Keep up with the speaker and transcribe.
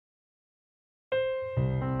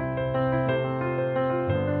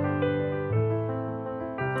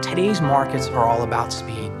Today's markets are all about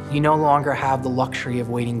speed. You no longer have the luxury of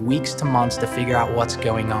waiting weeks to months to figure out what's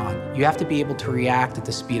going on. You have to be able to react at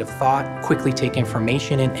the speed of thought, quickly take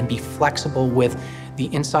information in, and be flexible with the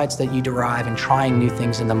insights that you derive and trying new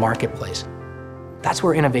things in the marketplace. That's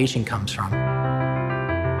where innovation comes from.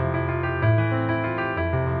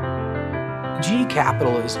 GE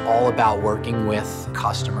Capital is all about working with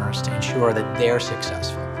customers to ensure that they're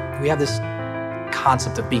successful. We have this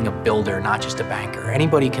concept of being a builder, not just a banker.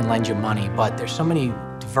 Anybody can lend you money, but there's so many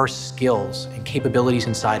diverse skills and capabilities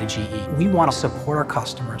inside of GE. We want to support our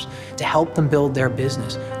customers to help them build their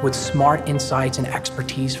business with smart insights and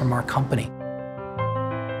expertise from our company.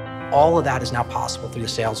 All of that is now possible through the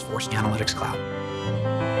Salesforce Analytics Cloud.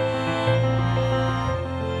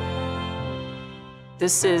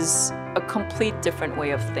 This is a complete different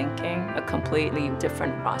way of thinking, a completely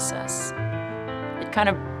different process. It kind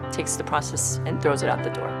of takes the process and throws it out the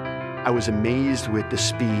door. I was amazed with the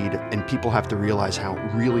speed, and people have to realize how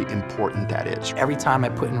really important that is. Every time I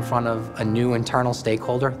put in front of a new internal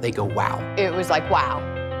stakeholder, they go, wow. It was like, wow,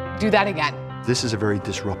 do that again. This is a very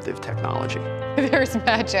disruptive technology. There's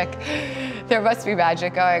magic. There must be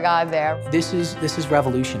magic going on there. This is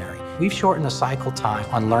revolutionary. We've shortened the cycle time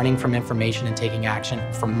on learning from information and taking action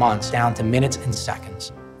from months down to minutes and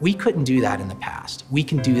seconds. We couldn't do that in the past. We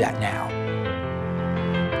can do that now.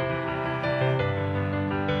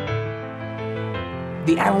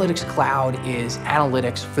 The Analytics Cloud is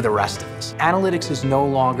analytics for the rest of us. Analytics is no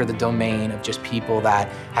longer the domain of just people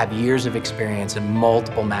that have years of experience and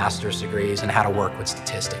multiple master's degrees in how to work with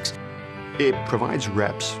statistics. It provides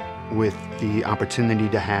reps with the opportunity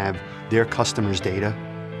to have their customers' data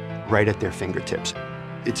right at their fingertips.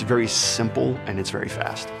 It's very simple and it's very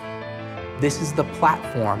fast. This is the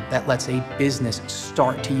platform that lets a business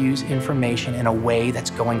start to use information in a way that's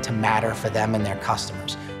going to matter for them and their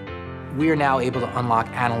customers. We are now able to unlock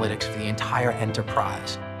analytics for the entire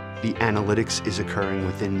enterprise. The analytics is occurring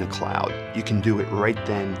within the cloud. You can do it right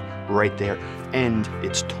then, right there, and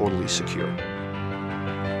it's totally secure.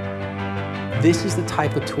 This is the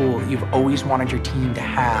type of tool you've always wanted your team to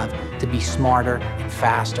have to be smarter and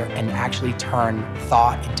faster and actually turn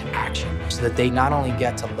thought into action so that they not only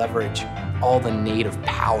get to leverage all the native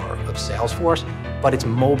power of Salesforce, but it's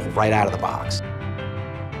mobile right out of the box.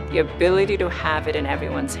 The ability to have it in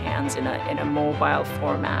everyone's hands in a mobile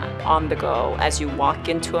format, on the go, as you walk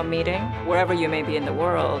into a meeting, wherever you may be in the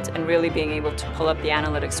world, and really being able to pull up the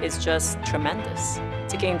analytics is just tremendous.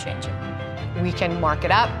 It's a game changer. We can mark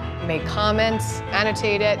it up, make comments,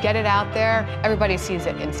 annotate it, get it out there. Everybody sees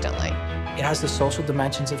it instantly. It has the social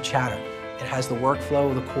dimensions of Chatter. It has the workflow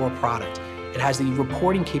of the core product. It has the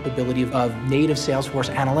reporting capability of native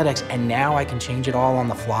Salesforce analytics, and now I can change it all on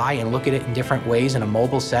the fly and look at it in different ways in a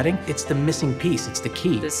mobile setting. It's the missing piece, it's the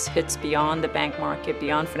key. This hits beyond the bank market,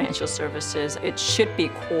 beyond financial services. It should be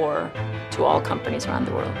core to all companies around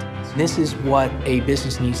the world. This is what a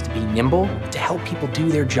business needs to be nimble, to help people do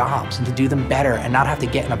their jobs and to do them better and not have to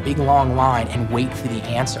get in a big long line and wait for the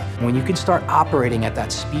answer. When you can start operating at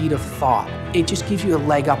that speed of thought, it just gives you a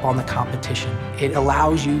leg up on the competition. It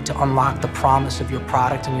allows you to unlock the promise of your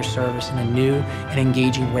product and your service in a new and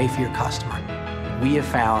engaging way for your customer. We have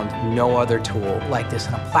found no other tool like this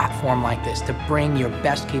and a platform like this to bring your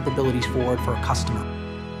best capabilities forward for a customer.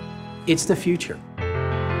 It's the future.